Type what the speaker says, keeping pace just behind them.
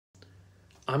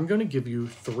I'm going to give you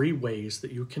 3 ways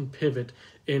that you can pivot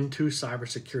into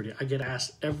cybersecurity. I get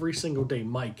asked every single day,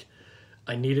 Mike,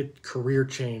 I need a career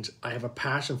change. I have a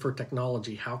passion for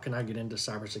technology. How can I get into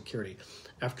cybersecurity?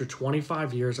 After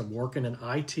 25 years of working in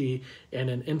IT and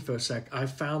in Infosec,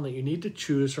 I've found that you need to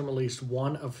choose from at least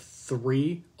one of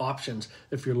 3 options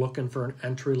if you're looking for an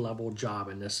entry-level job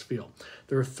in this field.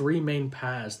 There are 3 main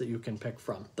paths that you can pick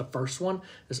from. The first one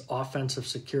is offensive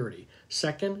security.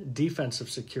 Second, defensive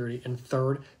security. And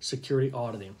third, security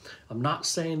auditing. I'm not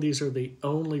saying these are the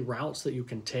only routes that you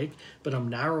can take, but I'm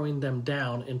narrowing them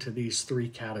down into these 3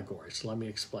 categories. Let me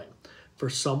explain. For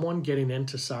someone getting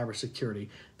into cybersecurity,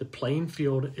 the playing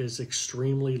field is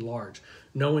extremely large.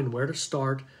 Knowing where to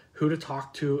start, who to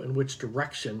talk to, and which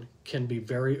direction can be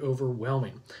very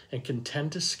overwhelming and can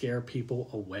tend to scare people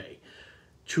away.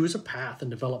 Choose a path and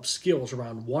develop skills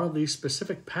around one of these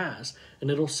specific paths,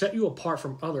 and it'll set you apart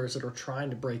from others that are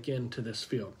trying to break into this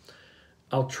field.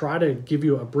 I'll try to give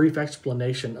you a brief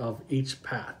explanation of each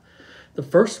path. The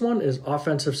first one is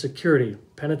offensive security.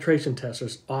 Penetration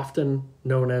testers, often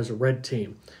known as red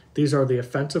team. These are the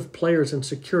offensive players in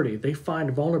security. They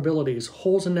find vulnerabilities,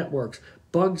 holes in networks,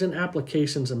 bugs in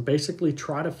applications, and basically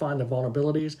try to find the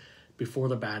vulnerabilities before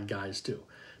the bad guys do.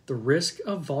 The risk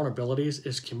of vulnerabilities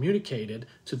is communicated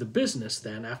to the business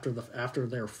then after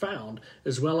they're found,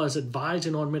 as well as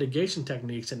advising on mitigation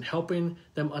techniques and helping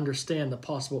them understand the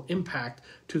possible impact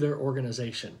to their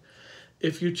organization.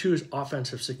 If you choose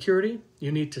offensive security,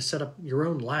 you need to set up your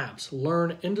own labs,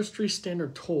 learn industry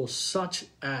standard tools such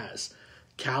as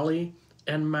Kali,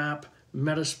 Nmap,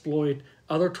 Metasploit,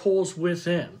 other tools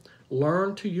within.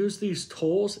 Learn to use these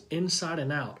tools inside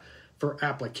and out. For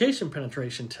application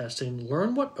penetration testing,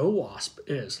 learn what OWASP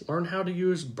is. Learn how to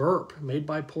use Burp, made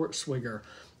by Portswigger,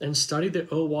 and study the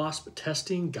OWASP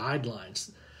testing guidelines.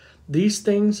 These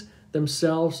things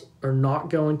themselves are not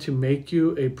going to make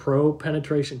you a pro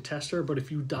penetration tester, but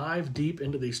if you dive deep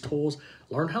into these tools,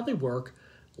 learn how they work,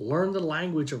 learn the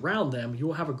language around them, you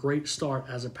will have a great start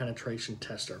as a penetration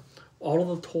tester. All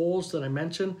of the tools that I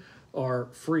mentioned are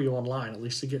free online, at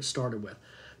least to get started with.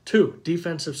 2,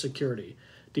 defensive security.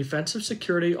 Defensive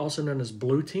security, also known as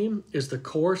blue team, is of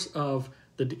course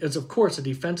the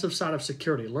defensive side of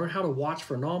security. Learn how to watch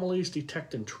for anomalies,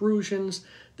 detect intrusions.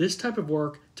 This type of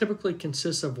work typically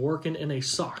consists of working in a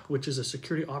SOC, which is a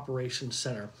security operations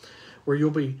center, where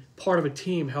you'll be part of a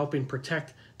team helping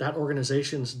protect that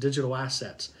organization's digital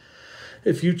assets.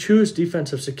 If you choose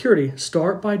defensive security,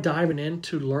 start by diving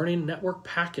into learning network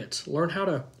packets. Learn how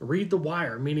to read the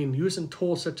wire, meaning using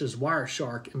tools such as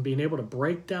Wireshark and being able to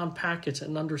break down packets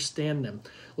and understand them.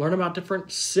 Learn about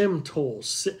different SIM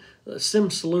tools. SIM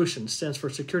Solutions stands for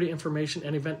Security Information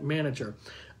and Event Manager.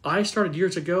 I started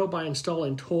years ago by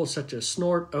installing tools such as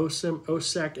Snort, OSIM,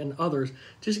 OSEC, and others,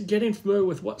 just getting familiar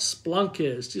with what Splunk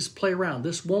is. Just play around.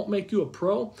 This won't make you a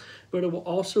pro, but it will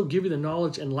also give you the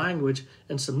knowledge and language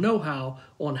and some know-how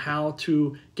on how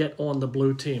to get on the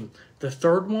blue team. The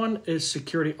third one is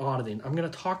security auditing. I'm going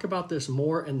to talk about this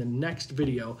more in the next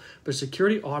video, but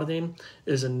security auditing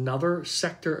is another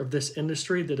sector of this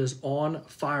industry that is on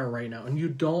fire right now, and you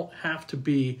don't have to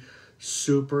be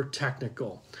super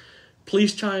technical.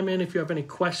 Please chime in if you have any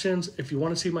questions. If you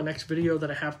want to see my next video that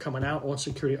I have coming out on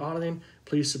security auditing,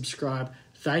 please subscribe.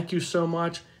 Thank you so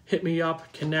much. Hit me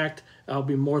up, connect. I'll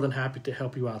be more than happy to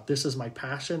help you out. This is my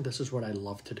passion. This is what I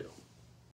love to do.